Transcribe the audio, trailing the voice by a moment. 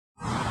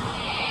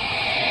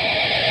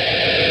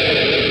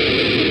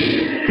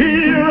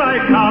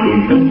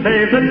come to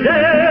save the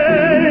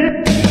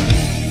day.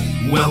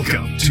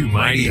 Welcome to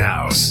Mighty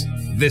House.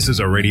 This is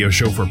a radio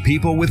show for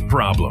people with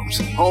problems,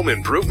 home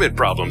improvement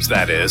problems,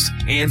 that is,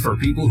 and for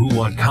people who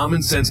want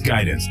common sense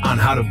guidance on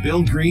how to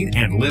build green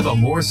and live a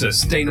more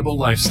sustainable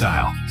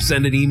lifestyle.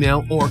 Send an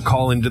email or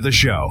call into the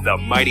show. The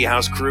Mighty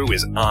House crew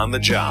is on the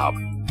job.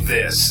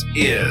 This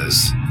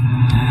is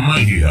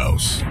Mighty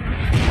House.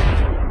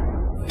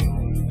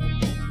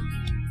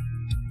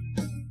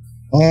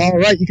 All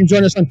right, you can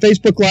join us on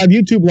Facebook Live,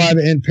 YouTube Live,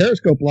 and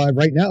Periscope Live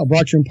right now,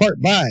 brought to you in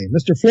part by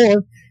Mr.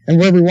 Floor. And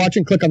wherever you're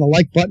watching, click on the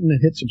like button and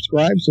hit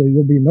subscribe so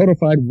you'll be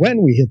notified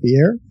when we hit the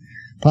air.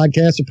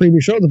 Podcasts of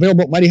previous shows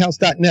available at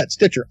mightyhouse.net,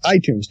 Stitcher,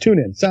 iTunes,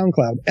 TuneIn,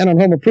 SoundCloud, and on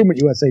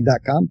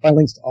HomeImprovementUSA.com. Find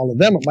links to all of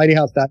them at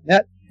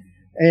mightyhouse.net.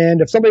 And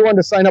if somebody wanted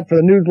to sign up for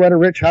the newsletter,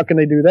 Rich, how can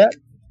they do that?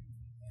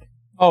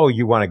 Oh,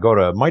 you want to go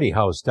to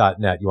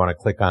mightyhouse.net. You want to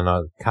click on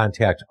a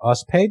Contact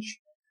Us page.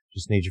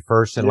 Just need your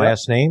first and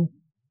last name,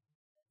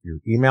 your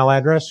email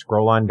address,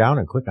 scroll on down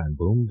and click on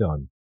Boom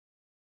Done.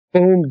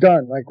 Boom,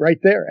 done, like right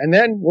there. And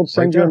then we'll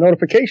send you a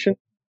notification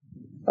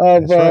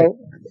of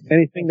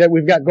anything that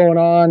we've got going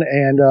on,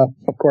 and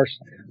of course,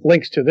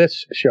 links to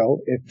this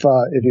show if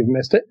you've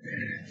missed it.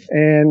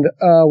 And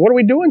what are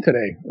we doing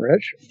today,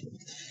 Rich?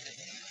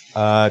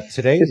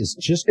 Today is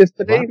just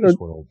today Robbie's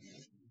World.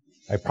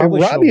 I probably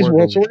Robbie's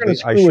World, so we're going to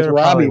screw with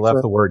Robbie.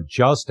 Left the word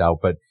 "just" out,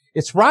 but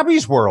it's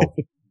Robbie's World.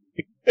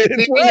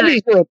 It's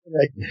Robbie's World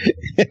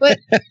today. But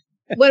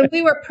when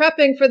we were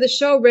prepping for the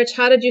show, Rich,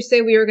 how did you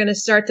say we were going to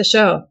start the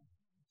show?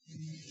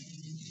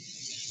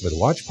 With a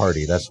watch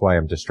party. That's why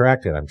I'm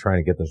distracted. I'm trying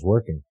to get this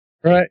working.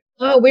 Right.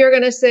 Oh, we were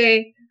going to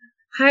say,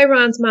 hi,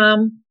 Ron's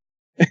mom.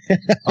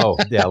 Oh,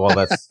 yeah. Well,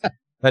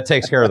 that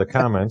takes care of the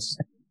comments.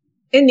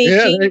 And Nikki.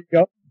 Yeah, there you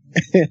go.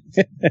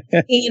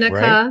 Inika.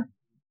 Right?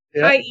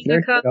 Yeah, hi,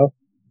 Inika.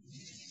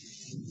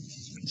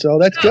 So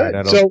that's good.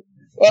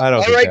 All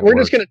right, we're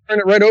just going to turn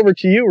it right over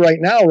to you right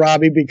now,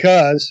 Robbie,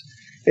 because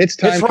it's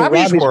time for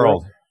Robbie's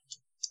World.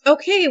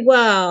 Okay,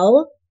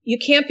 well, you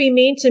can't be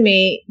mean to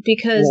me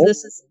because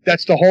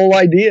that's the whole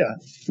idea.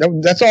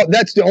 That's all.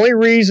 That's the only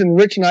reason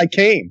Rich and I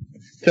came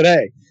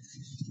today.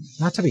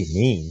 Not to be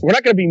mean. We're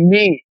not going to be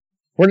mean.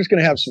 We're just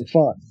going to have some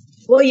fun.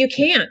 Well, you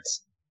can't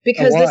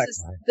because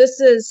this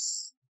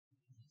is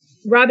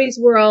Robbie's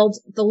World.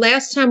 The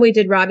last time we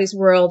did Robbie's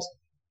World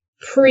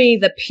pre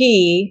the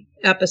P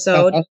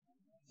episode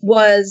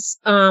was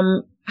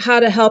how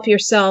to help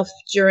yourself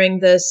during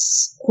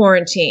this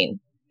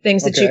quarantine.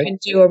 Things that you can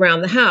do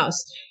around the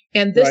house.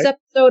 And this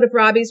episode of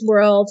Robbie's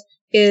World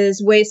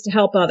is ways to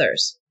help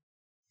others.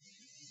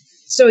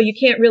 So you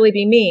can't really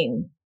be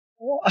mean.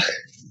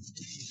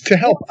 To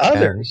help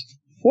others?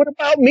 What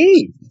about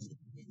me?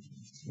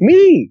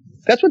 Me.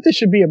 That's what this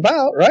should be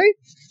about, right?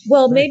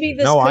 Well, maybe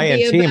this could be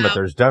about... No, but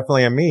there's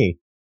definitely a me.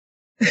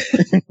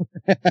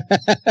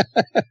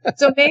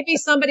 So maybe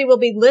somebody will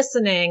be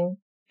listening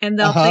and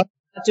they'll think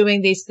about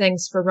doing these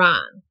things for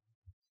Ron.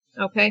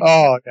 Okay?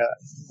 Oh,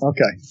 yeah.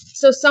 Okay.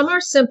 So some are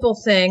simple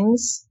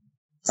things.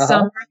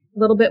 Some are a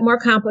little bit more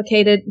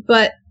complicated,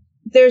 but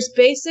there's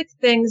basic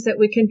things that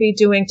we can be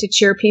doing to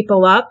cheer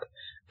people up.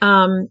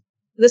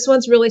 This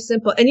one's really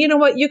simple. And you know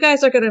what? You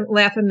guys are going to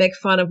laugh and make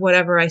fun of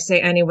whatever I say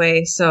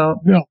anyway,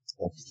 so.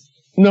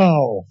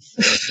 No.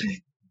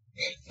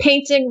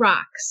 Painting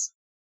rocks.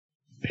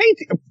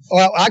 Painting?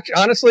 Well,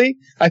 honestly,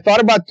 I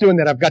thought about doing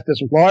that. I've got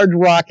this large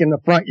rock in the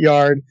front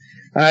yard,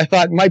 and I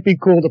thought it might be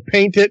cool to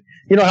paint it.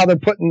 You know how they're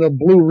putting the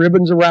blue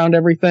ribbons around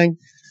everything?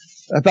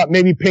 I thought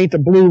maybe paint a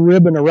blue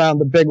ribbon around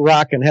the big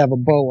rock and have a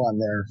bow on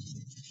there.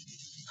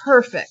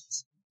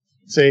 Perfect.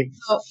 See?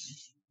 So,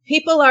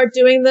 people are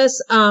doing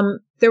this.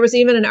 There was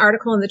even an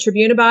article in the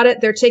Tribune about it.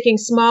 They're taking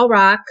small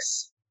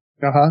rocks.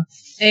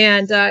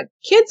 And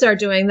kids are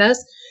doing this.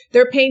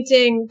 They're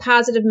painting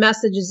positive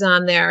messages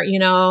on there. You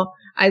know,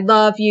 I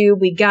love you.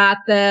 We got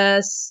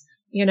this.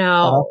 You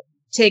know,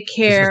 take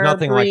care. This is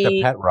nothing like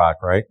the pet rock,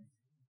 right?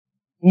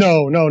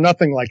 No,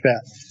 nothing like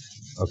that.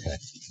 Okay.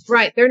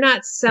 Right. They're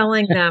not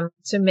selling them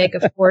to make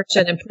a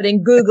fortune and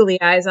putting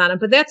googly eyes on them,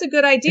 but that's a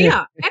good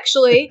idea.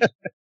 Actually,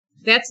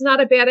 that's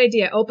not a bad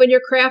idea. Open your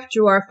craft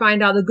drawer,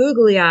 find all the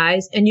googly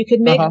eyes, and you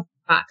could make a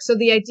box. So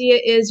the idea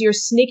is you're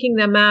sneaking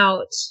them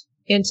out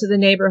into the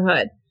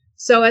neighborhood.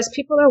 So as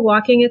people are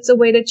walking, it's a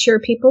way to cheer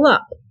people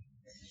up.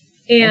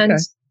 And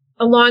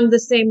along the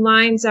same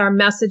lines are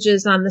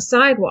messages on the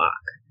sidewalk.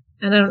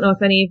 And I don't know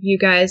if any of you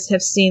guys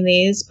have seen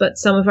these, but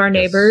some of our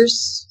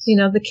neighbors, you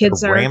know, the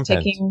kids are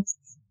taking...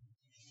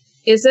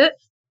 Is it?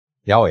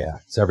 Oh, yeah.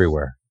 It's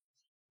everywhere.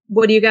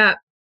 What do you got?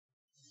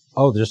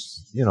 Oh,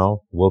 just, you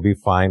know, we'll be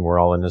fine. We're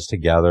all in this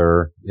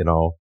together. You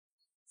know,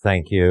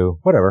 thank you.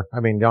 Whatever. I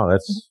mean, no,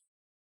 that's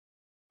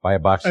buy a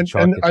box of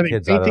chocolate. And are they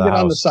painting it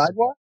on the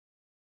sidewalk?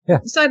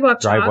 Yeah.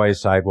 Sidewalk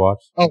Driveways,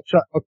 sidewalks. Oh, okay.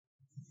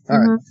 All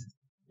right.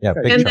 Yeah.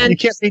 And then, you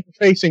can't be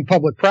facing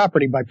public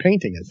property by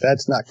painting it.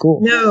 That's not cool.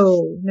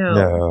 No.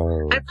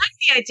 I like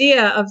the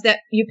idea of that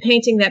you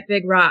painting that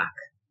big rock.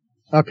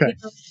 Okay. You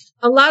know,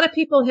 a lot of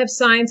people have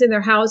signs in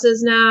their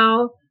houses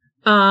now.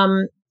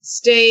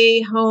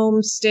 Stay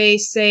home, stay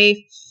safe,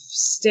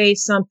 stay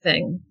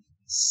something.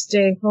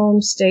 Stay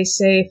home, stay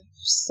safe.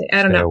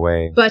 I don't know.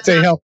 Away. But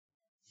Stay healthy.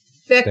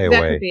 that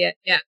away. could be it.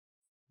 Yeah.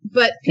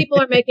 But people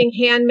are making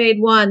handmade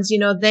ones,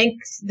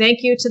 thank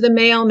you to the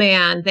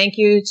mailman. Thank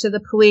you to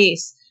the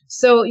police.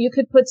 So you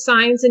could put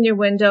signs in your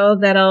window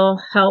that'll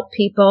help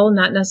people,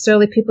 not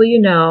necessarily people you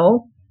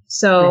know.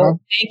 So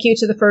thank you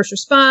to the first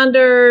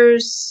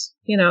responders.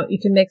 You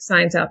can make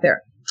signs out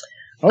there.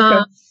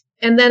 Okay.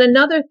 And then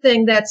another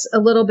thing that's a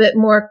little bit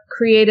more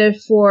creative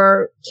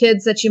for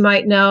kids that you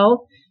might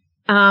know,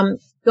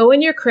 go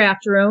in your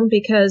craft room,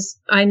 because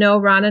I know,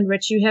 Ron and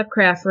Rich, you have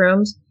craft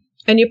rooms,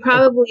 and you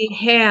probably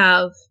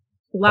have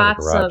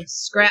lots of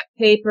scrap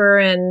paper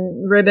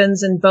and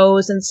ribbons and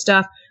bows and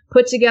stuff.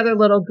 Put together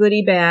little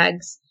goodie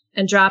bags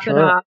and drop it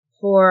off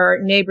for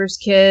neighbors'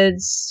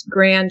 kids,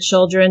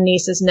 grandchildren,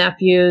 nieces,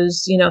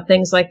 nephews,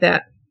 things like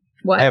that.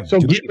 What? I have So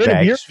duty get rid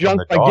of your bags from junk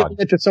the by dog. giving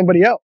it to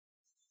somebody else.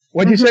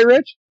 What'd you say,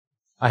 Rich?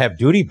 I have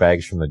duty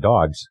bags from the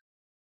dogs.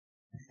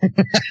 I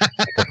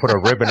could put a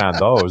ribbon on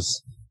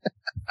those.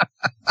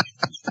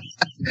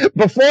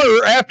 Before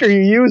or after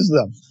you use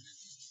them?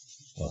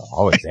 Well,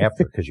 always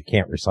after, because you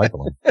can't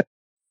recycle them.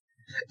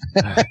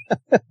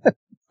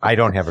 I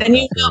don't have a And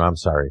craft room. I'm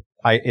sorry.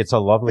 It's a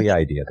lovely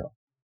idea, though.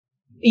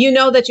 You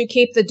know that you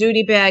keep the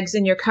duty bags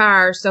in your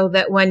car so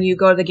that when you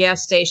go to the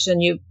gas station,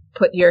 you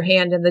put your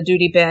hand in the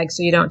duty bag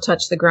so you don't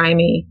touch the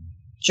grimy,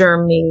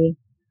 germy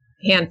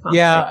hand pump.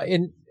 Yeah,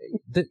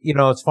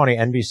 it's funny.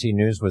 NBC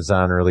News was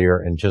on earlier,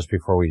 and just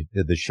before we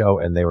did the show,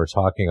 and they were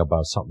talking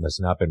about something that's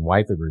not been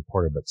widely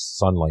reported, but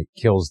sunlight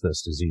kills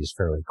this disease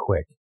fairly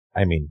quick.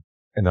 I mean,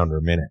 in under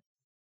a minute.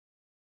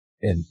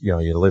 And,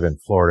 you live in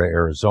Florida,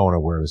 Arizona,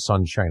 where the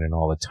sun's shining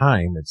all the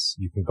time.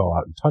 You can go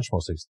out and touch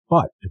most things.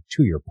 But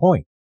to your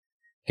point,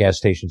 gas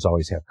stations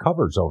always have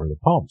covers over the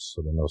pumps,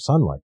 so there's no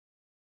sunlight.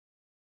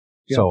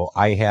 Yeah. So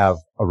I have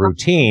a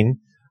routine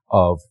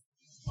of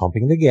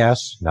pumping the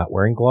gas, not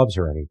wearing gloves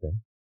or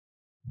anything.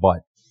 But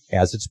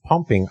as it's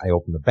pumping, I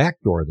open the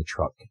back door of the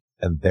truck,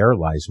 and there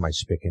lies my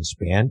spick and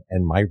span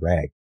and my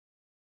rag.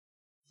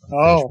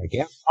 Finish my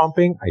gas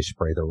pumping, I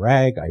spray the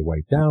rag, I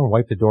wipe down,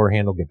 wipe the door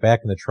handle, get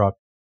back in the truck.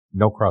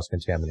 No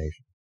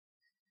cross-contamination.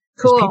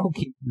 Cool. Because people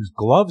can't use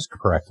gloves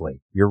correctly.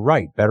 You're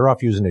right. Better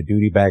off using a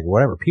duty bag or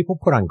whatever. People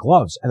put on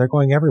gloves, and they're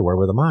going everywhere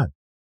with them on.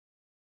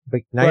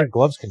 But now your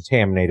glove's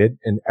contaminated,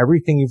 and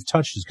everything you've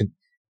touched is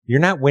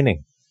you're not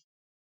winning.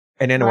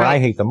 And then what I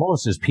hate the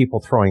most is people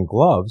throwing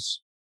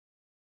gloves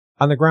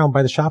on the ground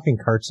by the shopping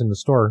carts in the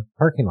store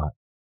parking lot.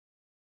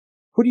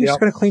 Who do you just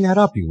going to clean that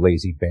up, you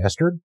lazy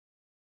bastard?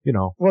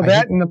 Well,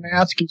 that and the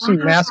mask. You see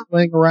masks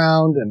laying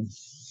around, and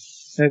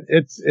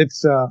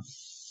it's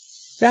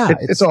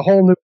a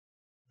whole new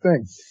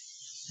thing.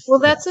 Well,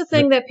 that's the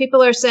thing that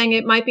people are saying.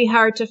 It might be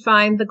hard to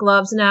find the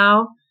gloves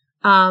now,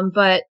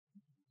 but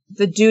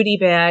the duty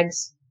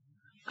bags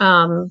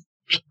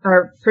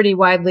are pretty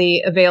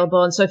widely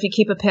available. And so if you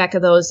keep a pack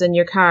of those in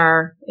your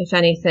car, if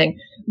anything.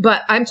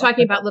 But I'm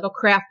talking about little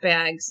craft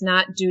bags,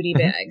 not duty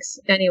bags.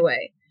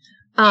 Anyway.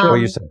 Well,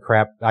 you said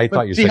crap. I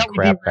thought you said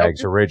crap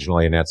bags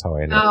originally, and that's how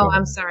I ended up. Oh,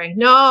 I'm sorry.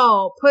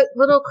 No, put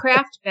little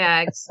craft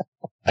bags.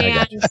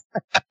 And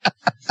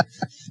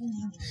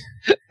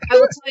I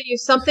will tell you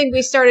something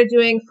we started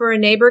doing for a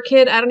neighbor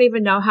kid. I don't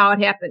even know how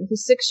it happened.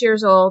 He's 6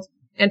 years old.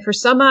 And for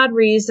some odd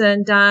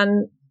reason,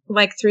 Don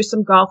threw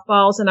some golf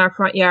balls in our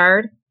front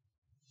yard.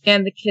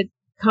 And the kid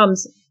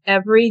comes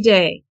every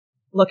day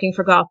looking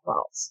for golf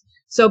balls.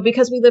 So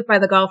because we live by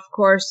the golf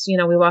course, we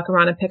walk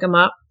around and pick them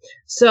up.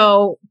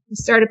 So we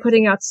started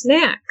putting out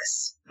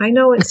snacks. I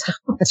know it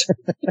sounds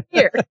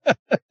weird.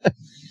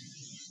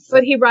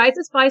 But he rides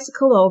his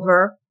bicycle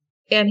over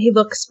and he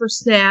looks for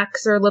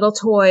snacks or little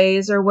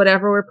toys or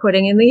whatever we're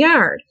putting in the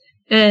yard.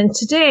 And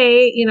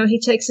today, he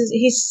takes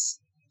he's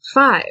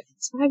 5.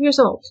 He's 5 years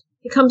old.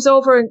 He comes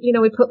over and,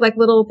 we put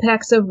little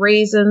packs of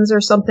raisins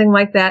or something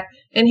like that.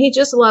 And he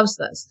just loves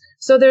this.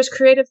 So there's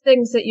creative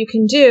things that you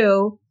can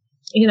do,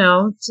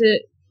 to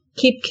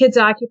keep kids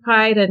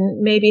occupied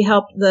and maybe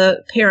help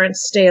the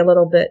parents stay a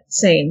little bit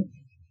sane.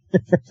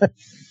 Okay.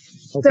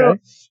 So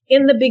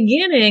in the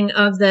beginning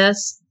of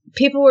this,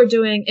 people were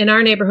doing, in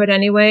our neighborhood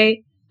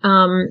anyway,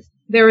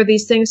 there were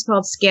these things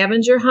called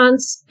scavenger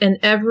hunts. And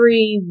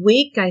every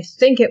week, I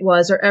think it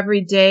was, or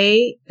every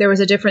day, there was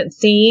a different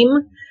theme.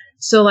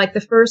 So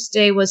the first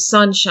day was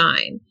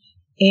sunshine.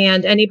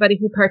 And anybody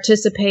who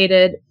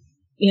participated,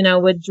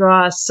 would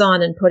draw a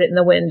sun and put it in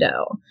the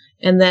window.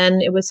 And then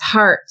it was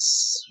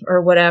hearts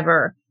or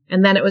whatever.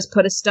 And then it was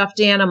put a stuffed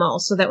animal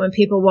so that when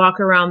people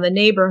walk around the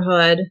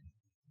neighborhood,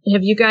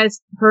 have you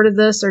guys heard of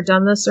this or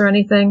done this or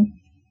anything?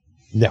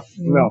 No.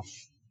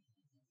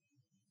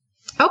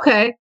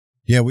 Okay.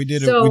 Yeah, we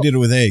did it. We did it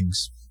with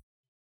eggs.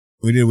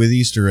 We did it with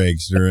Easter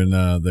eggs during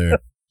there.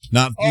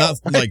 Not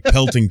like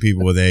pelting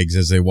people with eggs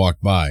as they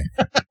walk by.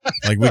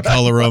 We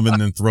color them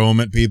and then throw them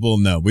at people.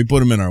 No, we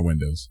put them in our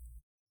windows.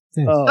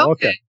 Oh,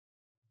 okay.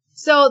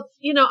 So,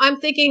 I'm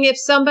thinking if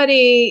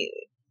somebody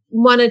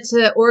wanted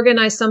to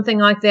organize something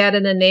like that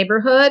in a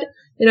neighborhood,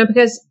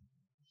 because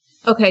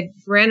okay,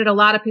 granted, a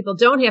lot of people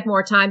don't have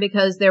more time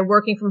because they're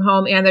working from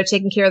home and they're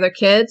taking care of their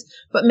kids,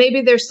 but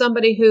maybe there's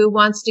somebody who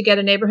wants to get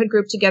a neighborhood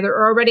group together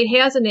or already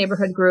has a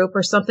neighborhood group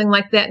or something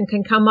like that and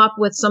can come up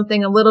with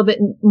something a little bit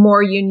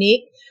more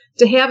unique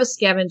to have a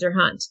scavenger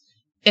hunt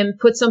and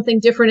put something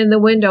different in the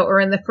window or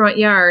in the front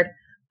yard.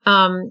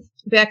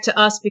 Back to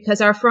us, because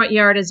our front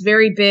yard is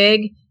very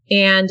big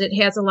and it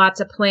has a lots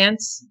of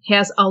plants,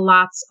 Yeah,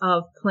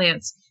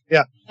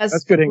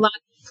 that's good. A lot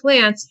of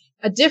plants.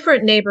 A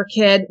different neighbor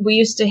kid, we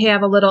used to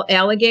have a little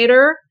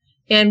alligator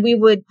and we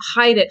would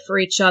hide it for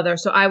each other.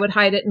 So I would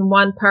hide it in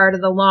one part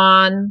of the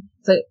lawn,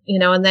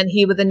 and then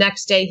the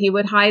next day he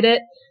would hide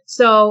it.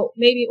 So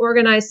maybe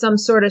organize some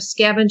sort of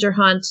scavenger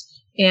hunt,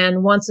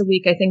 and once a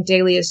week, I think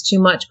daily is too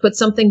much. Put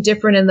something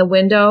different in the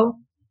window.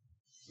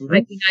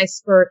 Might be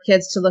nice for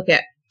kids to look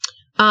at.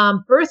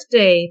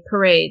 Birthday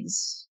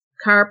parades,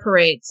 car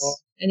parades.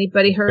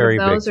 Anybody heard Very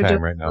of those? big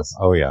time right now.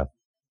 Oh yeah.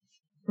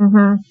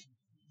 Mm-hmm.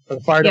 The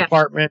fire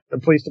department, the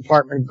police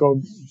department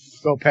go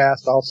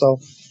past also.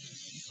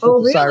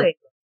 Oh, really?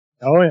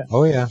 Oh yeah.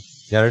 Oh yeah.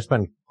 Yeah, there's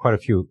been quite a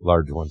few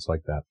large ones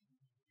like that.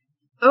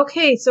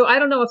 Okay, so I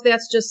don't know if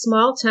that's just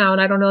small town.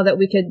 I don't know that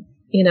we could,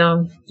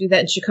 do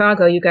that in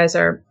Chicago. You guys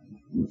are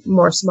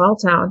more small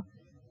town.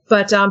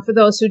 But for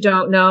those who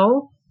don't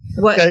know,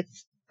 I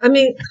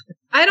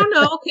don't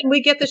know. Can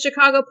we get the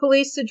Chicago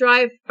police to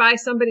drive by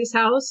somebody's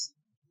house?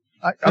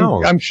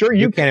 I'm sure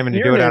you can't even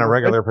do it on a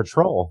regular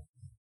patrol.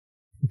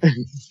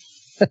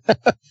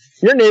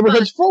 Your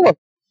neighborhood's full of.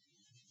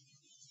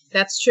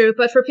 That's true.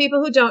 But for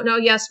people who don't know,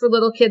 yes, for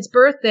little kids'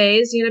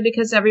 birthdays,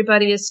 because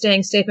everybody is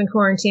staying safe and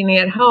quarantining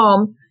at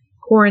home,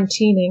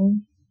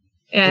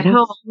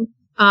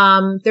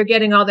 they're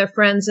getting all their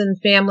friends and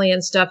family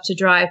and stuff to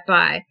drive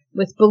by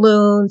with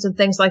balloons and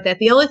things like that.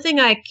 The only thing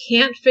I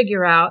can't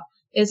figure out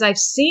is I've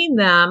seen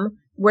them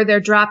where they're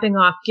dropping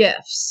off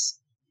gifts.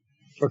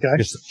 Okay.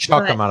 Just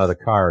chuck them out of the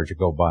car as you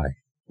go by.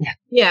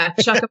 Yeah,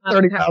 chuck them out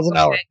of the car. 30 miles an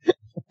hour.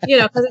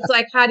 Because it's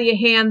like, how do you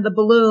hand the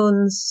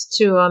balloons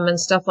to them and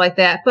stuff like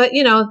that? But,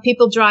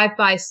 people drive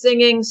by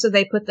singing, so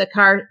they put the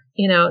car,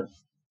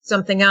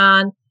 something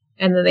on,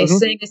 and then they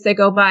sing as they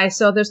go by.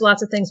 So there's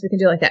lots of things we can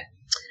do like that.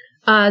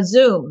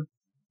 Zoom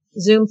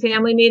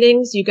family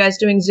meetings. You guys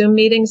doing Zoom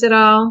meetings at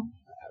all?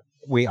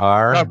 We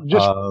are.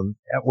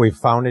 We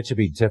found it to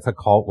be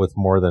difficult with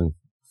more than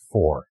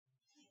 4.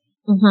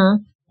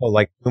 Mm-hmm. So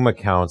like Zoom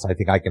accounts, I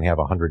think I can have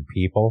 100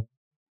 people.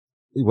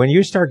 When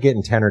you start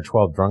getting 10 or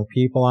 12 drunk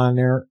people on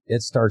there,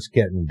 it starts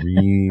getting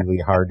really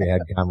hard to have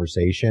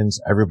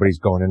conversations. Everybody's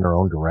going in their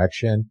own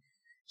direction.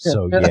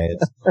 So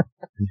it's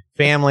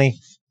family.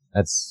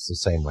 That's the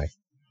same way.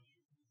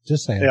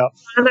 Just saying. Yeah.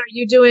 And are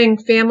you doing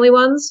family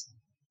ones?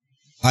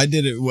 I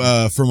did it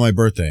for my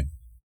birthday.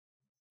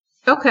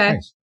 Okay.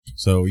 Nice.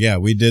 So yeah,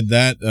 we did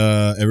that.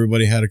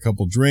 Everybody had a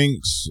couple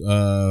drinks.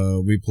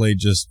 We played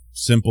just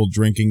simple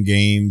drinking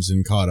games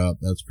and caught up.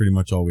 That's pretty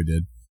much all we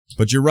did.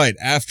 But you're right.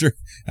 After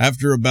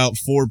about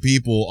 4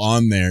 people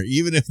on there,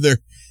 even if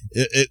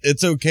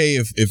it's okay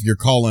if you're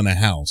calling a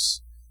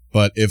house,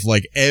 but if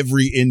like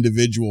every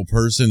individual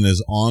person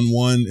is on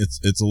one,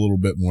 it's a little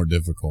bit more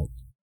difficult.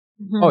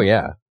 Mm-hmm. Oh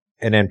yeah.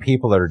 And then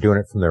people that are doing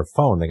it from their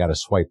phone, they got to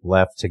swipe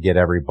left to get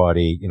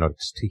everybody,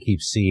 to keep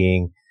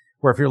seeing.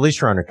 Where if you're at least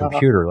you're on a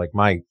computer, like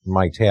my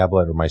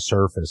tablet or my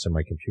Surface and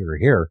my computer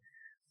here,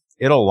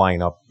 it'll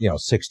line up,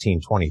 16,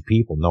 20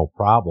 people, no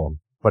problem.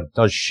 But it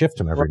does shift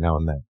them every now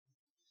and then.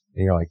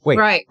 And you're like, wait,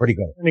 right. Where'd he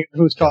go?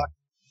 Who's talking?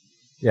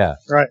 Yeah.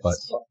 Right. But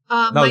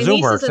no,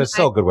 Zoom works. It's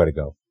still a good way to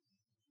go.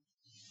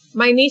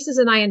 My nieces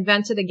and I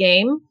invented a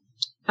game.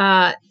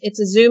 It's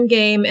a Zoom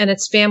game and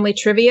it's family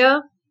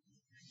trivia.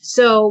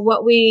 So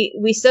what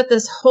we set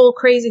this whole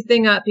crazy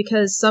thing up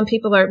because some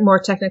people are more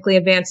technically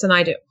advanced than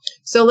I do.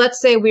 So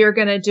let's say we are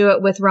going to do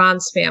it with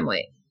Ron's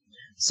family.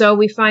 So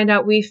we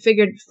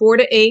figured 4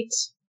 to 8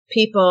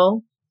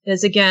 people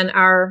is again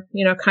our,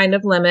 kind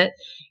of limit.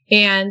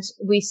 And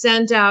we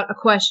send out a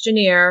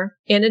questionnaire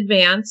in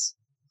advance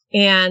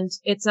and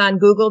it's on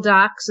Google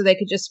Docs so they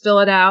could just fill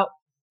it out.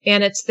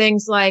 And it's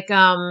things like,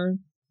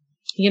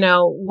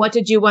 what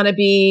did you want to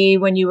be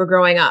when you were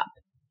growing up?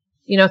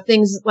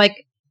 Things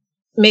like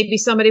maybe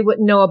somebody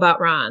wouldn't know about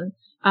Ron.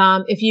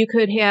 If you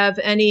could have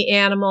any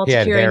animal to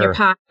carry in your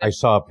pocket. I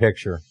saw a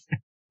picture.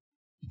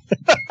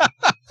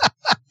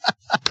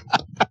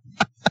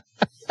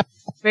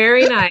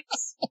 Very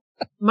nice.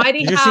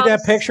 Mighty Did House. you see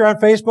that picture on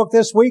Facebook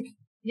this week?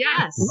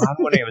 Yes. Ron,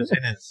 when he was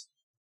in his,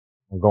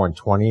 I'm going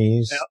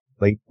 20s,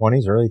 late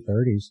 20s, early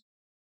 30s.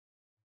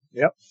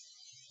 Yep.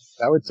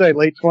 I would say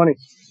late 20s.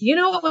 You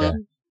know what?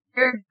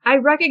 Yeah. I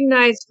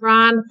recognized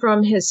Ron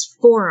from his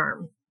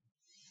forearm.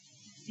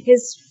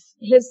 His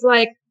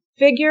like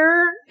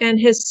figure and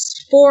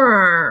his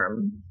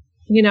forearm,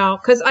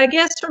 because I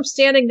guess from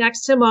standing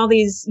next to him all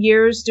these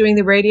years doing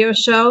the radio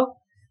show,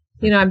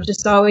 I'm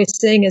just always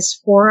seeing his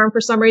forearm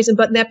for some reason.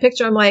 But in that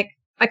picture, I'm like,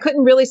 I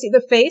couldn't really see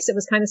the face. It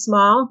was kind of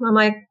small. I'm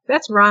like,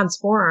 that's Ron's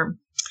forearm.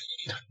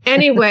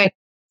 Anyway,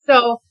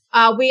 so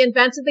we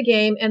invented the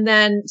game. And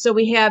then, so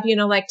we have,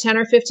 like 10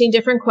 or 15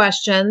 different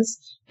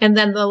questions. And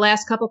then the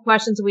last couple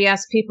questions we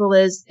ask people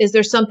is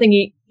there something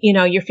you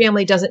know, your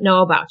family doesn't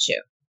know about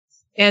you?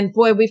 And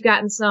boy, we've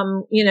gotten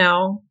some, you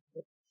know,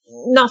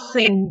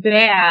 nothing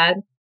bad.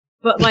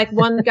 But like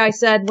one guy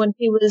said when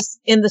he was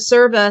in the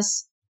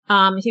service,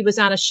 he was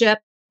on a ship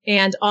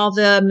and all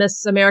the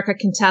Miss America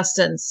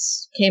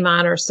contestants came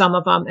on, or some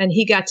of them, and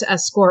he got to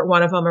escort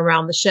one of them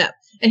around the ship.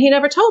 And he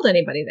never told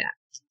anybody that.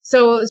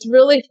 So it was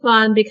really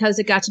fun because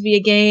it got to be a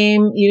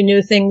game. You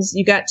knew things,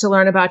 you got to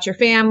learn about your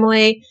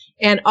family,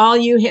 and all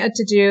you had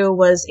to do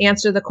was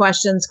answer the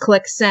questions,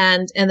 click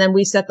send, and then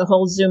we set the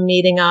whole Zoom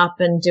meeting up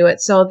and do it.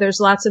 So there's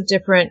lots of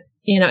different,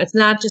 you know, it's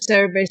not just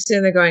everybody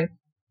sitting there going,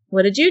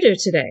 what did you do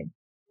today?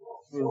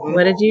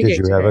 What did you do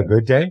Did you have a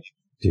good day?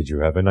 Did you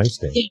have a nice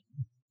day?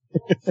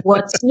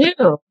 What's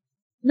new?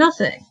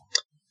 Nothing.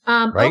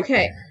 Right?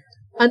 Okay.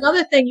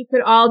 Another thing you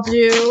could all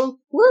do,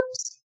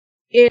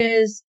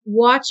 is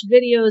watch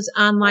videos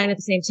online at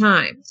the same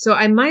time. So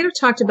I might have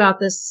talked about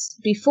this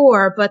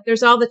before, but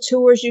there's all the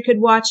tours you could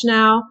watch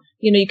now.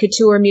 You know, you could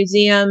tour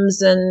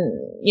museums and,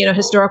 you know,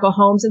 historical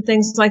homes and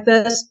things like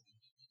this.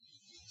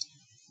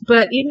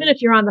 But even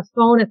if you're on the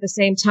phone at the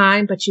same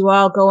time, but you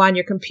all go on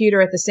your computer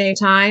at the same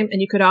time,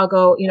 and you could all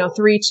go, you know,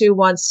 3, 2,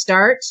 1,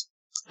 start.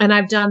 And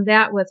I've done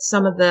that with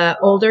some of the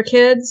older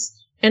kids.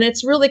 And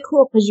it's really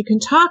cool because you can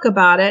talk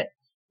about it.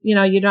 You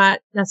know, you're not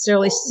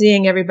necessarily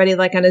seeing everybody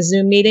like on a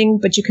Zoom meeting,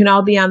 but you can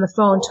all be on the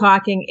phone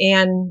talking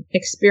and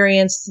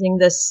experiencing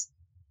this.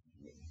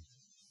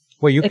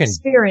 Well, you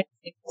experience.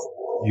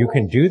 You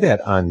can do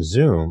that on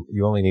Zoom.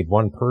 You only need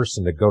one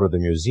person to go to the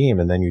museum,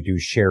 and then you do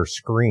share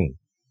screen.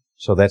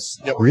 So that's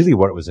really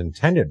what it was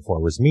intended for,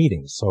 was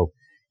meetings. So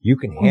you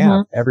can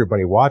have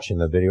everybody watching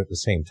the video at the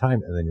same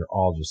time, and then you're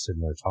all just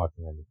sitting there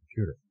talking on the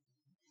computer.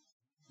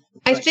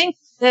 I think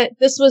that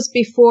this was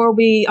before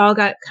we all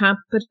got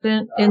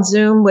competent in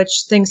Zoom,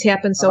 which things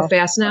happen so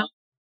fast now.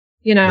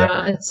 You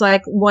know, it's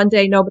like one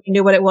day nobody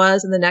knew what it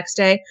was, and the next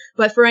day.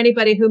 But for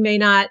anybody who may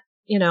not,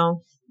 you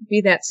know,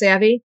 be that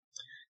savvy,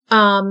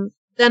 then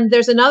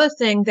there's another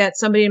thing that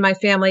somebody in my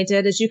family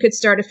did is you could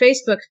start a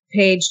Facebook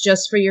page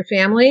just for your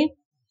family,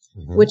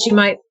 which you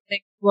might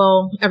think,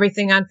 well,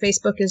 everything on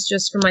Facebook is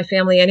just for my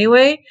family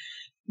anyway.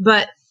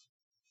 But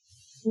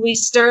we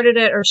started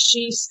it, or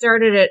she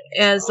started it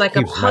as like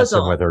a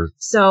puzzle. With her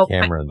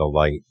camera and the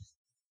light.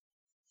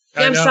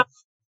 I'm sorry.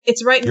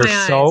 It's right in my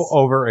eyes. You're so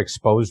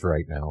overexposed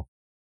right now.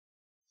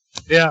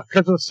 Yeah,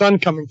 because of the sun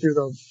coming through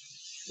the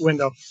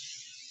window.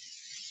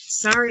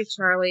 Sorry,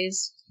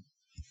 Charlie's.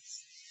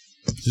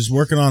 Just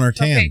working on our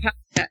tan.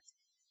 Okay.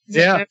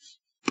 Yeah.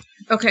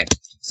 Okay.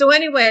 So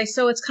anyway,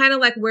 so it's kind of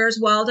like Where's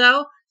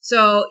Waldo?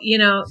 So, you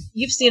know,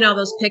 you've seen all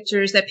those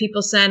pictures that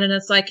people send, and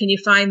it's like, can you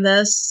find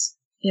this?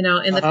 You know,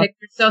 in the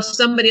picture. So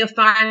somebody will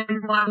find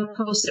one,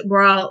 post it,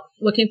 we're all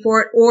looking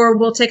for it, or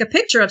we'll take a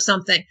picture of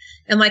something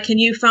and like, can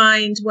you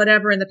find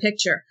whatever in the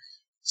picture?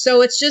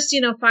 So it's just, you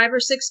know, 5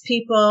 or 6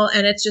 people,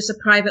 and it's just a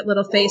private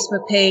little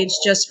Facebook page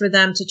just for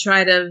them to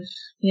try to,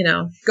 you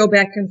know, go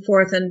back and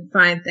forth and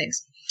find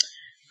things.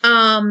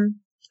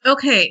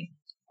 Okay.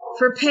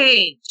 For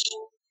Paige,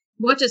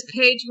 what does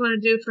Paige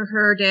want to do for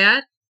her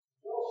dad?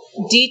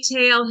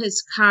 Detail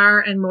his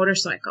car and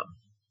motorcycle.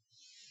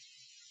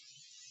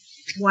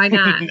 Why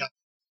not?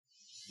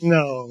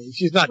 No,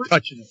 she's not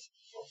touching it.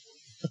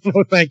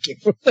 No, thank you.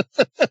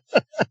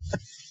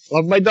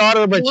 Love my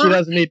daughter, but she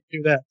doesn't need to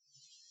do that.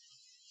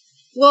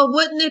 Well,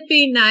 wouldn't it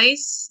be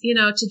nice, you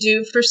know, to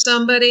do for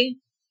somebody?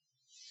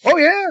 Oh,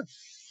 yeah.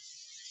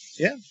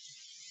 Yeah.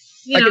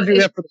 I could do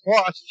that for the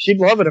boss. She'd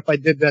love it if I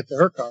did that to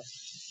her car.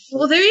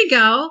 Well, there you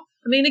go.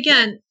 I mean,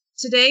 again,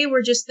 today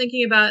we're just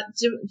thinking about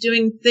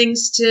doing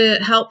things to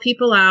help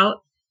people out.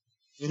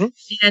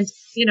 And,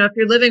 you know, if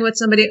you're living with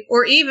somebody,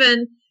 or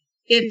even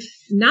if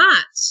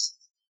not,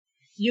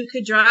 you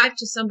could drive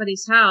to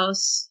somebody's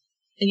house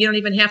and you don't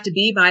even have to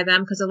be by them,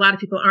 because a lot of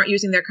people aren't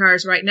using their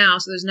cars right now.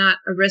 So there's not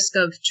a risk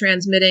of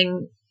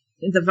transmitting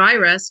the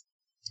virus.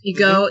 You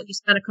go, you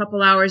spend a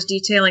couple hours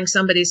detailing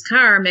somebody's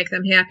car, make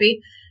them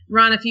happy.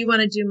 Ron, if you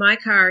want to do my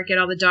car, get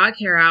all the dog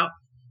hair out,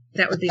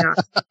 that would be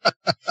awesome.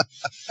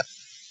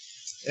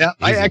 Yeah,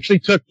 I actually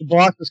took the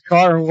boss's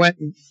car and went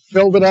and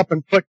filled it up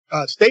and put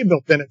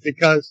Stay-Built in it,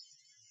 because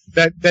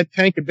that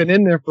tank had been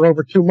in there for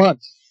over 2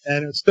 months,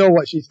 and it's still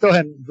she still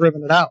hadn't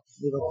driven it out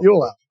with the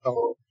fuel out.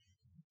 So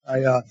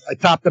I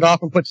topped it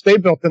off and put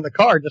Stay-Built in the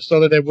car just so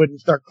that it wouldn't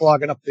start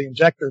clogging up the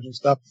injectors and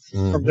stuff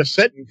from just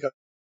sitting, because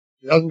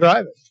he doesn't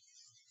drive it.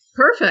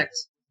 Perfect.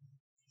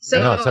 So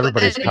no, it's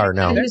everybody's car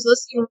now. Who's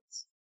listening?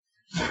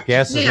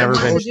 Gas has never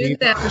been do cheap.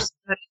 that for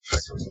somebody.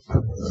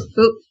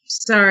 Oops,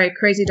 sorry,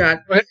 crazy dog.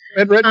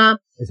 Red.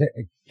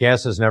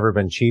 Gas has never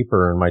been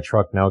cheaper, and my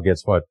truck now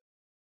gets, 2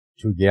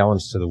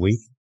 gallons to the week?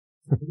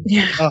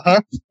 Yeah.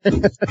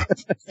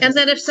 And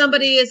then if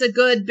somebody is a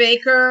good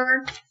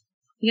baker,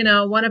 you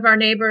know, one of our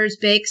neighbors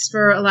bakes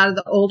for a lot of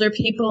the older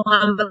people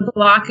on the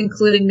block,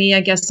 including me.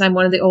 I guess I'm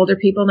one of the older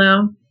people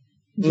now.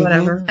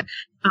 Whatever.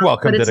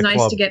 Welcome but to it's the nice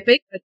club. to get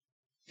baked.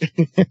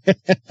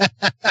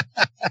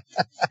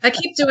 I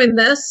keep doing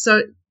this,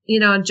 so, you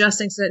know,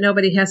 adjusting so that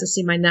nobody has to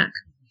see my neck.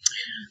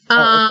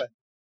 Okay.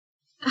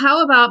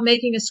 How about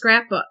making a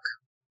scrapbook?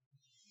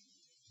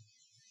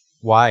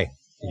 Why?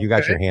 You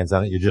got Okay. your hands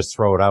on it. You just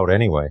throw it out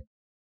anyway.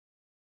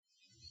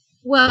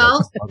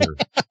 Well,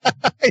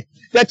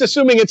 That's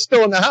assuming it's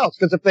still in the house,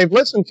 because if they've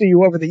listened to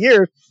you over the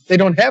years, they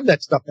don't have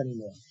that stuff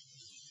anymore.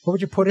 What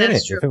would you put in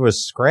That's it? true. If it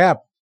was scrap,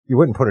 you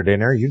wouldn't put it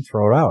in there. You'd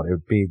throw it out. It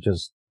would be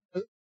just,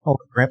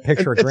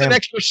 picture It's a an gram.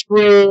 extra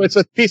screw. It's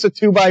a piece of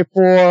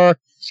 2x4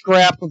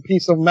 scrap, a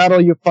piece of metal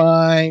you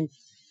find.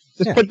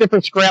 Just put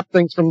different scrap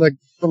things from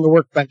the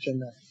workbench in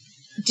there.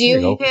 do you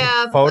There you go.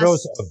 have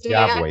Photos a of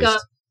job stack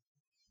waste.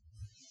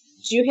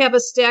 Do you have a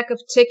stack of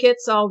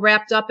tickets all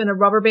wrapped up in a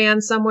rubber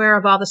band somewhere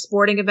of all the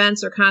sporting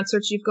events or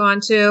concerts you've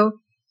gone to?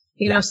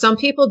 You know, some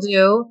people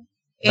do.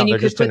 And No, you they're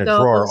could just in put a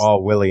drawer those,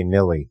 all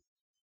willy-nilly.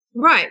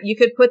 right. You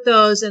could put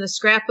those in a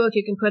scrapbook.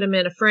 You can put them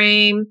in a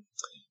frame.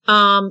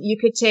 You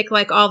could take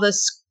like all the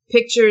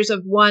pictures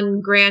of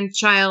one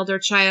grandchild or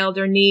child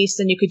or niece,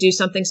 and you could do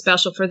something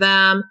special for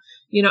them.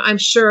 You know, I'm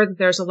sure that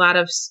there's a lot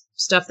of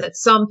stuff that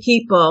some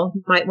people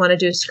might want to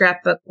do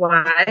scrapbook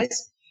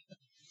wise.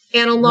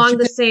 And along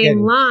the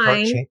same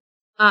line,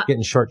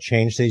 Getting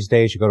shortchanged these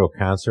days, you go to a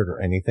concert or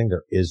anything,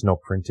 there is no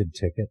printed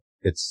ticket.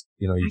 It's,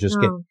 you just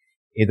get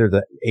either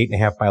the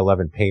 8.5 by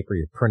 11 paper,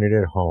 you printed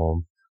it at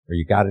home, or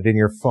you got it in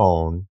your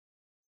phone.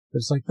 But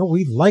it's like, no,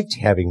 we liked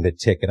having the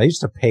ticket. I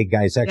used to pay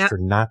guys extra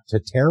not to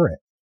tear it,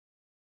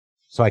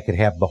 so I could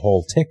have the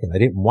whole ticket. I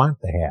didn't want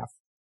the half.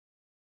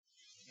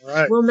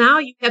 Right. Well, now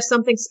you have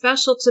something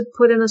special to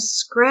put in a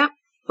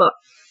scrapbook.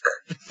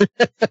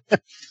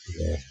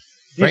 Yeah.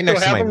 You Right next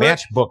to still my have 'em,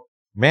 Rick?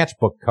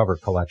 matchbook cover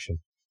collection.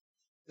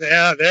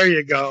 Yeah, there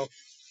you go.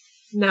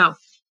 No.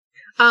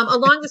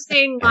 Along the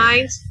same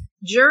lines,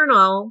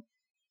 journal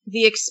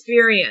the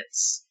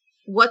experience.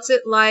 What's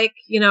it like?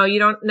 You know, you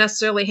don't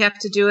necessarily have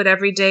to do it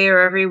every day or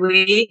every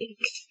week,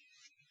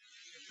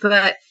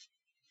 but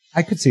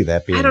I could see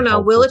that being I don't know,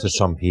 helpful will it to be-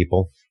 some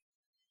people.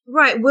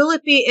 right. Will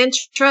it be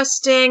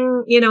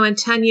interesting, you know, in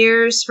 10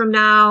 years from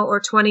now or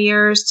 20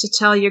 years to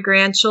tell your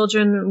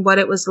grandchildren what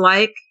it was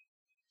like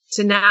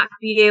to not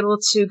be able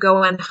to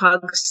go and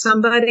hug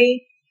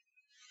somebody?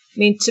 I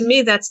mean, to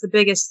me, that's the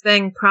biggest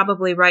thing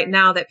probably right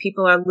now, that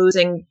people are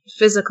losing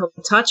physical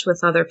touch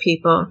with other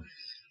people.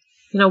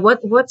 You know,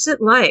 what's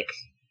it like?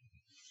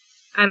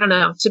 I don't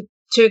know,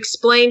 to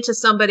explain to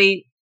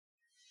somebody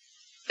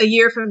a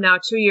year from now,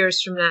 2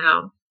 years from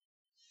now,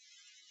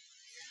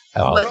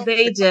 what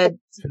they did.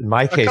 In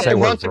my case, couple I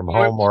work months from ago,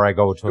 home or I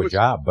go to it a was-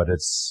 job, but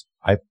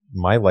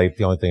my life,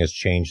 the only thing that's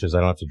changed is I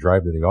don't have to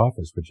drive to the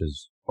office, which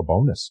is a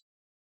bonus.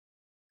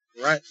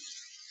 Right.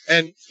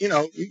 And,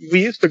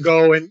 we used to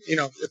go and,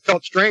 it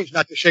felt strange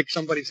not to shake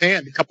somebody's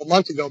hand a couple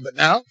months ago, but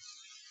now,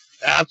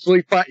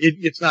 absolutely fine.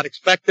 It's not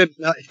expected.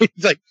 No,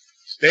 it's like,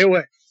 stay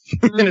away.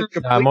 And it's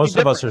completely Most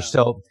of us different are now.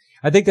 still,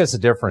 I think that's the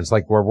difference.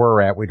 Like where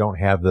we're at, we don't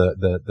have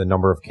the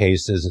number of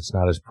cases. It's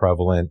not as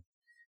prevalent.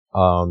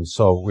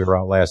 So we were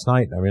out last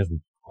night. I mean, there's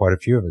quite a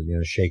few of us,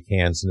 shake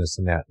hands and this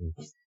and that. And,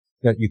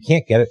 you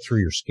can't get it through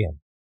your skin.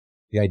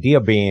 The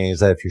idea being is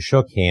that if you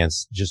shook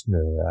hands, just,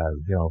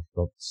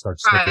 don't start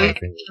sticking your Right.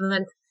 fingers. And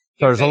then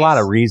So there's a lot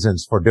of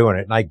reasons for doing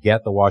it. And I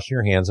get the washing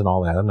your hands and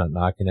all that. I'm not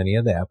knocking any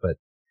of that, but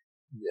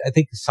I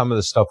think some of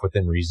the stuff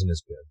within reason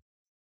is good.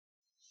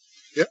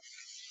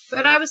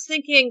 But I was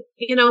thinking,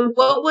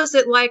 what was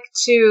it like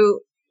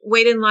to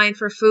wait in line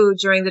for food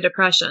during the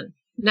Depression?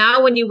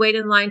 Now, when you wait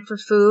in line for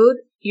food,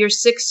 you're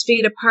 6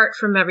 feet apart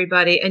from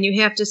everybody and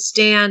you have to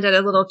stand at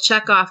a little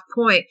checkoff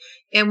point.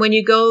 And when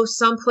you go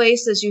some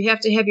places, you have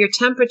to have your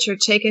temperature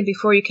taken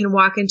before you can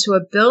walk into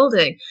a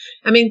building.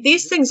 I mean,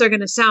 these things are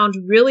going to sound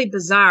really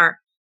bizarre.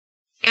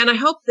 And I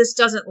hope this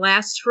doesn't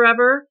last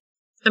forever.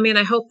 I mean,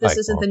 I hope this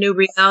isn't the new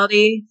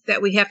reality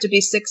that we have to be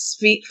 6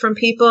 feet from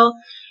people.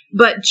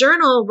 But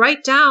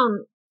write down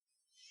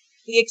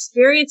the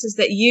experiences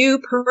that you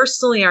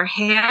personally are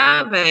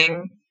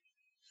having.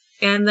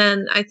 And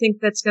then I think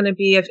that's going to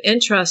be of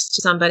interest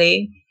to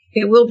somebody.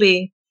 It will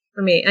be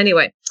for me.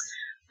 Anyway,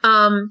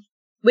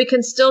 we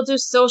can still do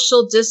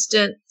social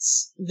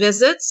distance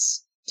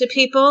visits to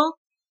people.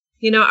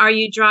 Are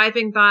you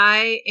driving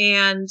by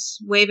and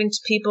waving to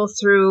people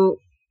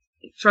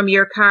from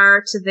your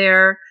car to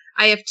their?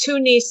 I have 2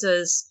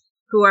 nieces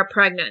who are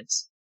pregnant.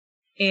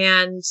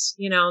 And,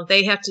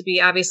 they have to be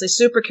obviously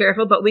super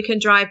careful, but we can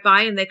drive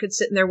by and they could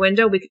sit in their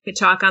window. We could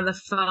talk on the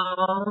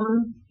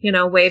phone,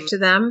 wave to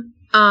them.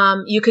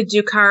 You could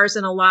do cars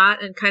in a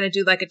lot and kind of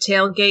do like a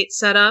tailgate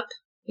setup,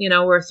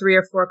 where 3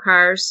 or 4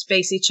 cars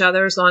face each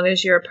other as long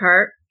as you're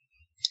apart.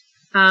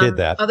 Did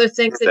that. Other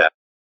things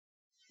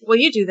well,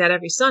 you do that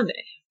every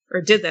Sunday,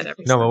 or did that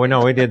every Sunday.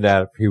 No, we did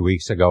that a few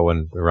weeks ago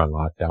when we were on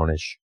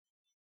lockdown-ish.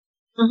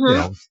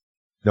 Mm-hmm.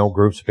 No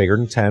groups bigger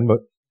than 10,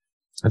 but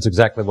that's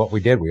exactly what we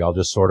did. We all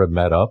just sort of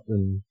met up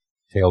and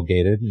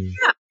tailgated and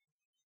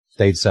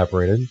stayed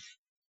separated.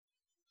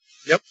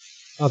 Yep.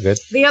 All good.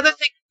 The other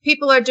thing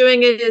people are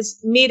doing is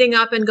meeting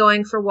up and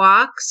going for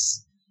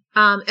walks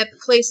at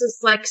places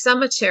like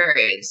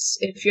cemeteries.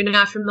 If you're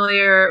not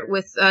familiar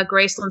with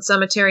Graceland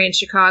Cemetery in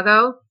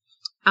Chicago,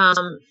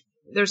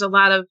 there's a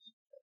lot of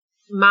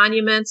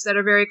monuments that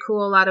are very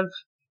cool. A lot of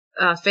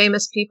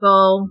famous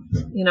people,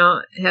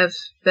 have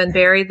been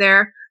buried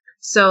there.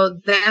 So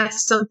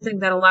that's something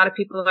that a lot of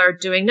people are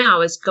doing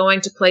now, is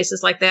going to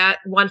places like that.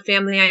 One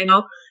family I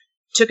know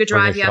took a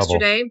drive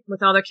yesterday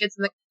with all their kids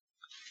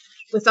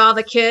with all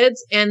the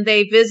kids, and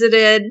they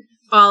visited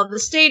all of the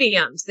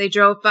stadiums. They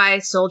drove by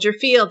Soldier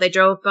Field. They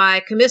drove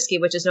by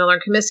Comiskey, which is no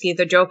longer Comiskey.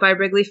 They drove by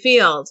Wrigley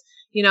Field.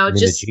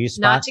 Just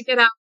not to get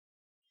out.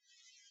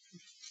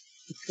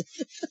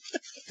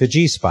 The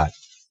G spot,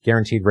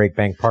 guaranteed rate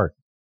bank park.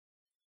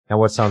 Now,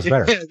 what sounds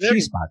better?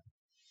 G spot.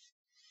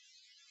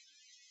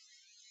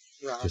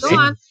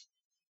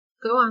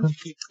 Go on.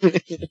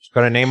 Just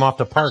got to name off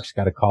the parks.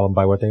 Got to call them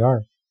by what they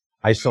are.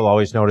 I still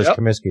always notice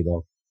Comiskey,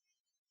 though.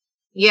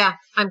 Yeah,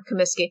 I'm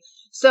Comiskey.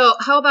 So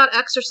how about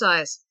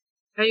exercise?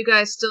 Are you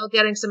guys still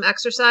getting some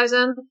exercise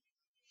in?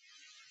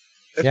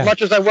 As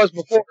much as I was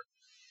before.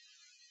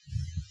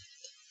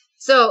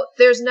 So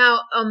there's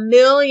now 1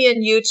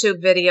 million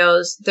YouTube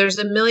videos. There's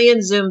 1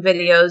 million Zoom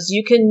videos.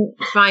 You can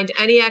find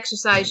any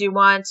exercise you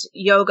want: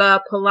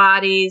 yoga,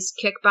 Pilates,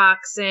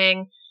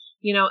 kickboxing,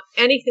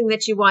 anything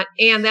that you want.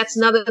 And that's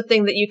another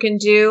thing that you can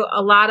do.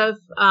 A lot of,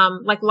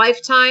 like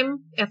Lifetime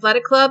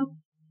Athletic Club,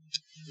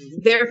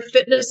 their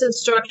fitness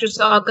instructors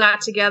all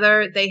got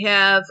together. They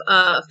have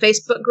a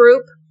Facebook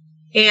group,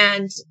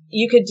 and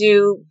you could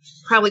do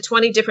probably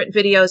 20 different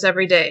videos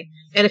every day.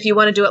 And if you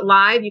want to do it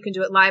live, you can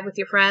do it live with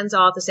your friends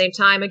all at the same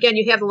time. Again,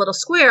 you have the little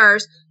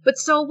squares, but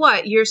so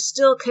what? You're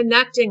still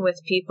connecting with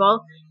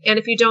people. And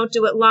if you don't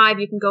do it live,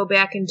 you can go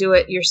back and do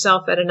it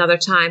yourself at another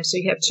time. So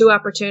you have two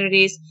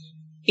opportunities,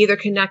 either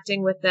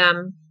connecting with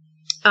them.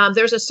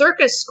 There's a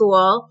circus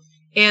school,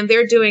 and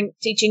they're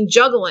teaching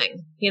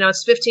juggling.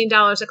 It's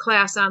 $15 a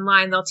class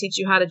online. They'll teach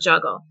you how to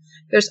juggle.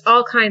 There's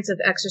all kinds of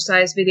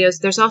exercise videos.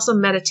 There's also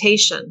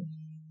meditation.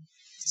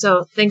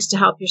 So things to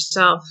help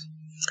yourself.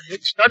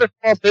 Start a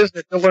small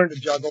business, you'll learn to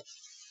juggle.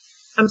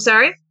 I'm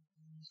sorry?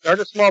 Start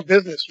a small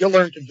business, you'll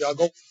learn to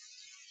juggle.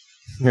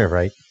 You're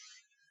right.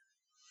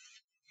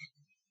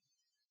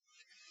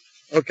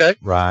 Okay.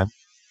 Ron,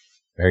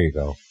 there you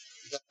go.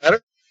 Is that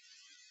better?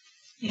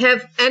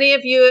 Have any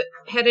of you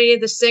had any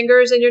of the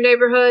singers in your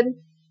neighborhood?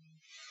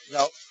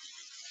 No.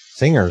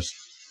 Singers?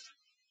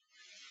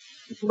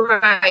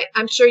 Right.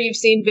 I'm sure you've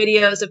seen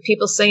videos of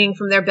people singing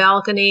from their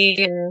balcony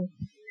and,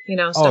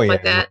 stuff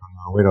like that.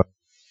 No, we don't.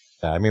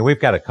 I mean, we've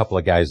got a couple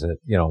of guys that,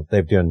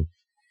 they've done,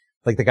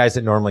 like the guys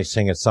that normally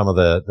sing at some of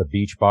the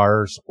beach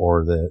bars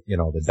or the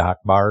dock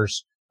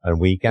bars on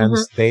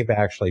weekends. Mm-hmm. They've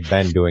actually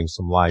been doing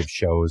some live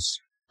shows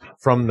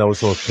from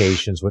those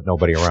locations with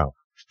nobody around.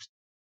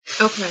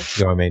 Okay.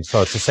 You know what I mean?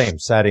 So it's the same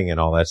setting and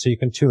all that. So you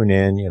can tune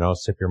in,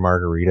 sip your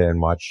margarita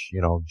and watch,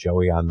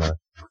 Joey on the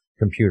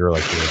computer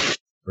like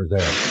you're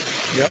there.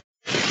 Yep.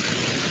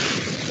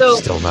 So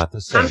still not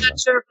the same. I'm not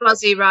sure,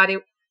 Fuzzy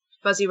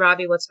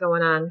Robbie, what's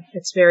going on.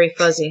 It's very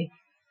fuzzy.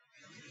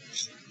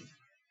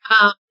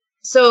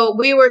 So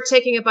we were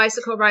taking a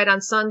bicycle ride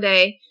on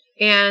Sunday,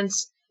 and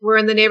we're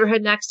in the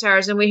neighborhood next to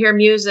ours, and we hear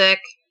music,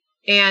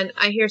 and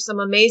I hear some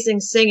amazing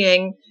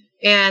singing,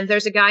 and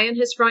there's a guy in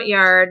his front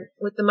yard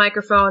with the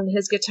microphone,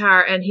 his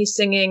guitar, and he's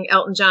singing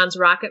Elton John's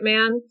Rocket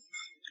Man.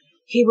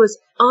 He was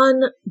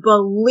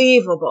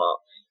unbelievable.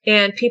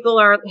 And people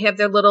have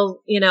their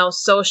little,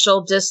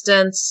 social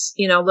distance,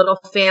 little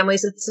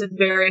families. It's a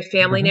very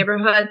family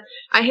neighborhood.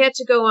 I had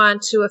to go on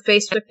to a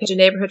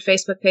neighborhood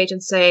Facebook page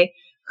and say,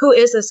 who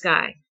is this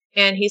guy?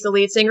 And he's a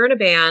lead singer in a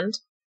band.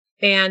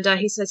 And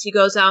he says he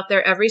goes out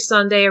there every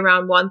Sunday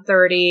around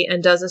 1:30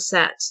 and does a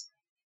set.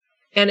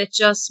 And it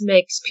just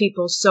makes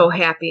people so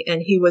happy.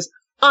 And he was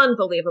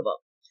unbelievable.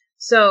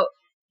 So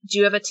do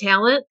you have a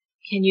talent?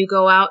 Can you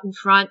go out in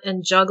front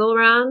and juggle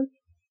around?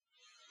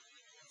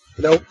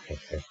 Nope.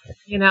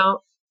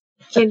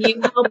 Can you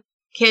help?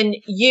 Can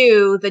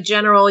you, the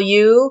general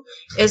you,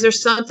 is there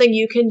something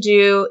you can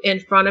do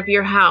in front of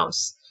your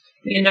house?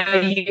 You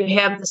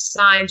have the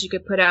signs you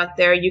could put out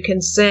there. You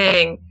can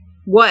sing.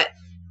 What?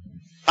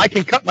 I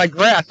can cut my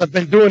grass. I've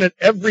been doing it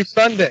every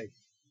Sunday.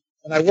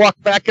 And I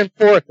walk back and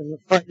forth in the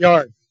front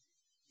yard.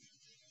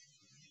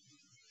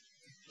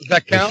 Does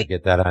that count? We should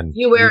get that on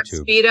You wear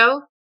YouTube. a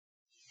Speedo?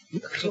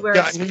 You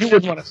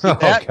wouldn't want to see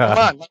that. God. Come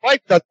on. My wife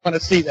doesn't want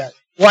to see that.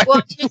 Why Well,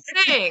 would you? I'm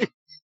saying,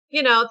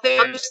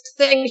 there's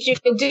things you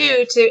can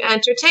do to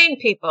entertain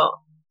people,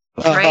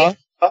 right?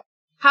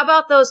 How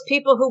about those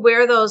people who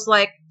wear those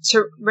like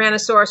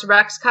Tyrannosaurus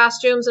Rex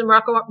costumes and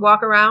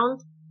walk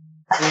around?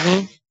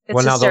 Mm-hmm. It's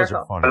Well, now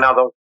hysterical. those are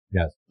fun.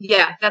 Yes.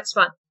 Yeah, that's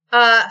fun.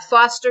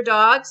 Foster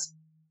dogs.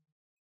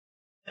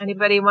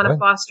 Anybody want to What?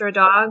 foster a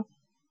dog?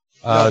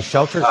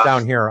 Shelters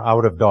down here are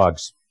out of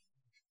dogs.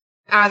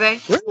 Are they?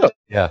 Really?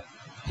 Yeah.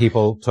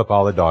 People took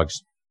all the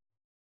dogs.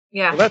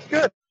 Yeah, Well, that's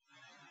good.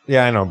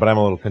 Yeah, I know, but I'm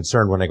a little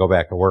concerned when I go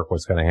back to work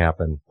what's going to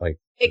happen. Like,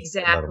 let 'em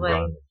exactly.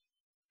 run.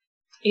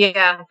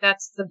 Yeah,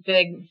 that's the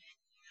big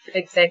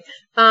thing.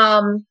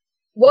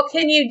 What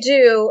can you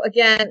do,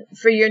 again,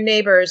 for your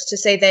neighbors to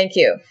say thank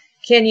you?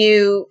 Can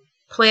you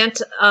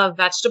plant a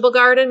vegetable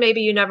garden?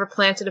 Maybe you never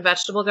planted a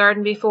vegetable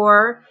garden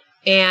before,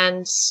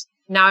 and,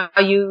 Now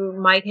you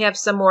might have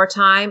some more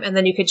time, and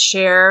then you could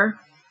share,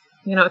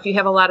 if you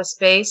have a lot of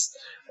space,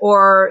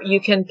 or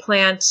you can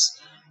plant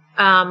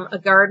a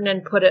garden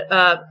and put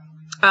a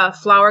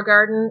flower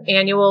garden,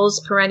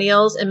 annuals,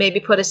 perennials, and maybe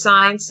put a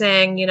sign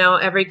saying,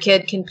 every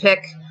kid can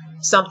pick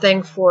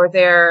something for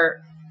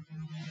their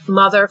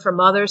mother for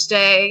Mother's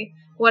Day,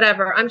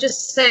 whatever. I'm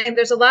just saying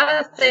there's a lot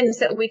of things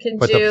that we can do.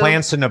 But the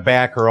plants in the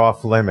back are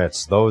off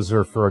limits. Those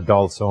are for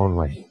adults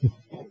only.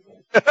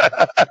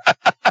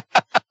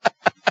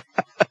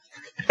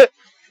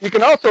 You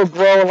can also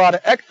grow a lot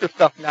of extra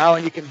stuff now,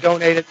 and you can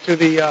donate it to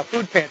the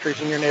food pantries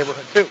in your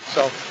neighborhood, too.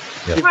 So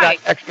if you've got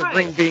extra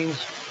green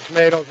beans,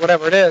 tomatoes,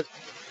 whatever it is,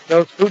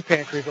 those food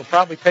pantries will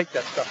probably take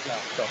that stuff now.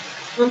 So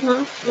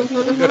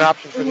it's a good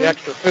option for the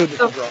extra food that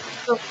you grow.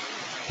 So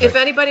if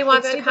anybody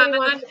wants to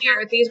comment on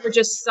here, these were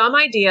just some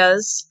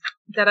ideas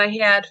that I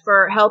had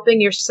for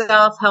helping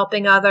yourself,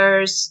 helping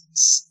others,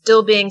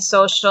 still being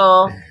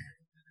social.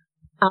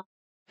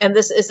 And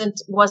this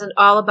wasn't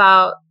all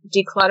about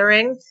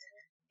decluttering.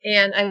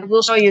 And I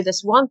will show you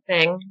this one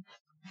thing.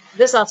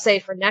 This I'll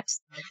save for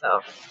next time,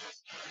 though.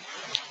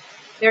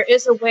 There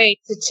is a way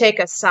to take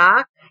a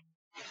sock.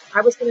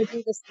 I was going to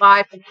do this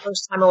live for the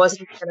first time. I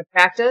wasn't going to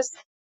practice.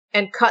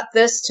 And cut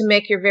this to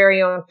make your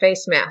very own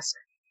face mask.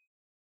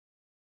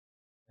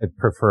 I'd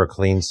prefer a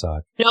clean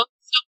sock. No.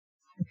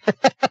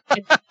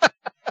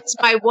 It's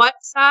my what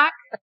sock?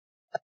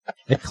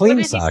 A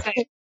clean sock.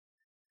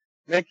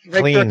 Make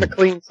sure it's a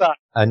clean sock.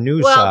 A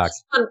new sock.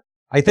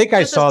 I think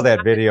I saw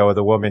that video of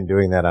the woman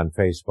doing that on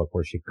Facebook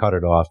where she cut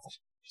it off,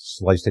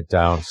 sliced it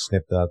down,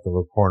 snipped out the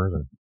little corners.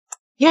 And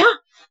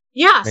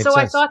yeah. So sense.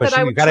 I thought but that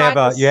I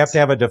would you have to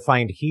have a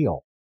defined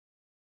heel.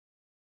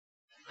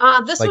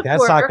 This like would that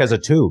work. sock has a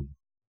tube.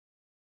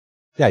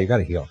 Yeah, you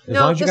got a heel. As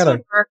long as you got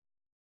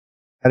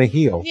a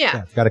heel.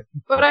 Yeah.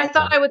 But I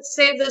thought I would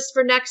save this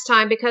for next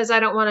time because I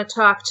don't want to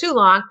talk too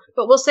long.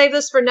 But we'll save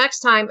this for next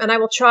time, and I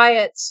will try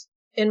it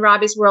in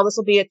Robbie's World. This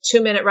will be a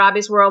 2-minute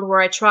Robbie's World where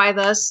I try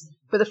this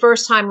for the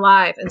first time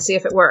live and see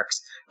if it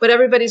works. But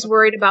everybody's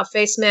worried about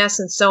face masks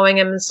and sewing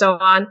them and so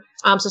on.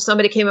 So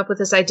somebody came up with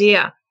this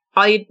idea.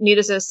 All you need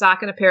is a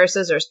sock and a pair of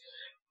scissors.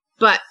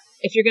 But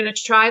if you're going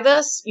to try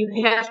this,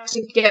 you have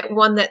to get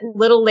one that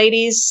little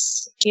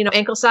ladies,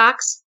 ankle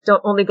socks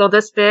don't only go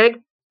this big,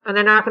 and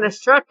they're not going to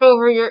stretch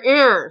over your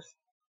ears.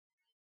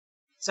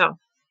 So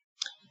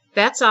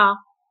that's all.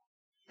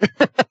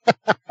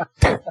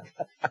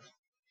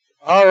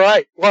 All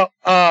right. Well,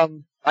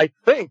 I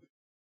think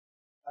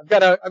I've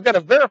got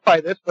to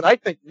verify this, but I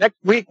think next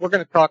week we're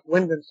going to talk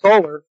wind and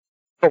solar.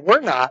 But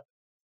we're not.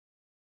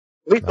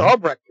 Lisa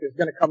Albrecht is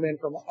going to come in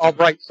from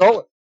Albright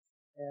Solar.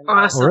 And,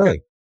 awesome.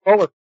 Really?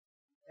 Solar.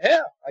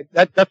 Yeah,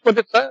 that's what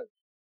it says.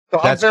 So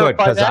that's good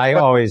because I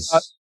always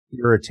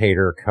irritate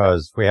her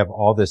because we have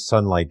all this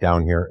sunlight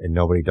down here and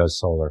nobody does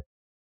solar.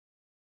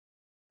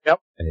 Yep.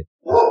 And it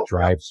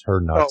drives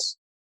her nuts.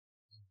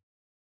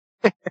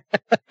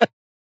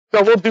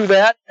 So we'll do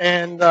that.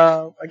 And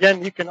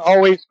again, you can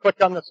always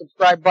click on the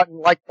subscribe button,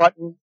 like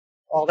button,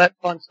 all that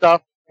fun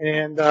stuff.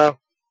 And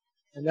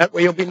that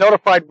way you'll be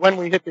notified when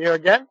we hit the air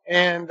again.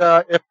 And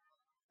if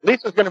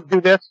Lisa's going to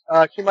do this,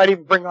 she might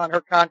even bring on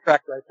her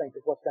contractor, I think,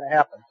 is what's going to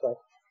happen. So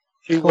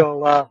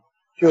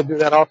she'll do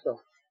that also.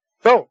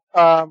 So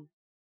I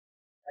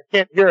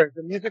can't hear it. Is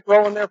the music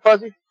rolling there,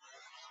 Fuzzy?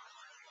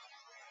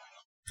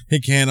 Hey,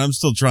 Ken, I'm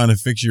still trying to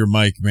fix your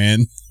mic,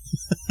 man.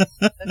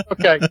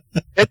 Okay.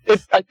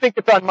 I think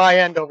it's on my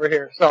end over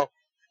here. So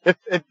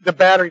the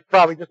battery's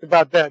probably just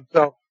about dead.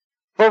 So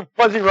for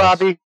Fuzzy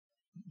Robbie,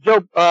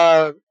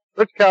 Joe,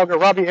 Rich Calgar,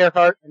 Robbie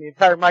Earhart, and the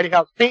entire Mighty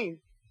House team,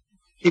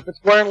 keep it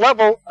square and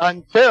level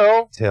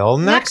until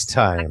next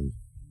time.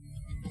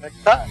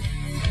 Next time.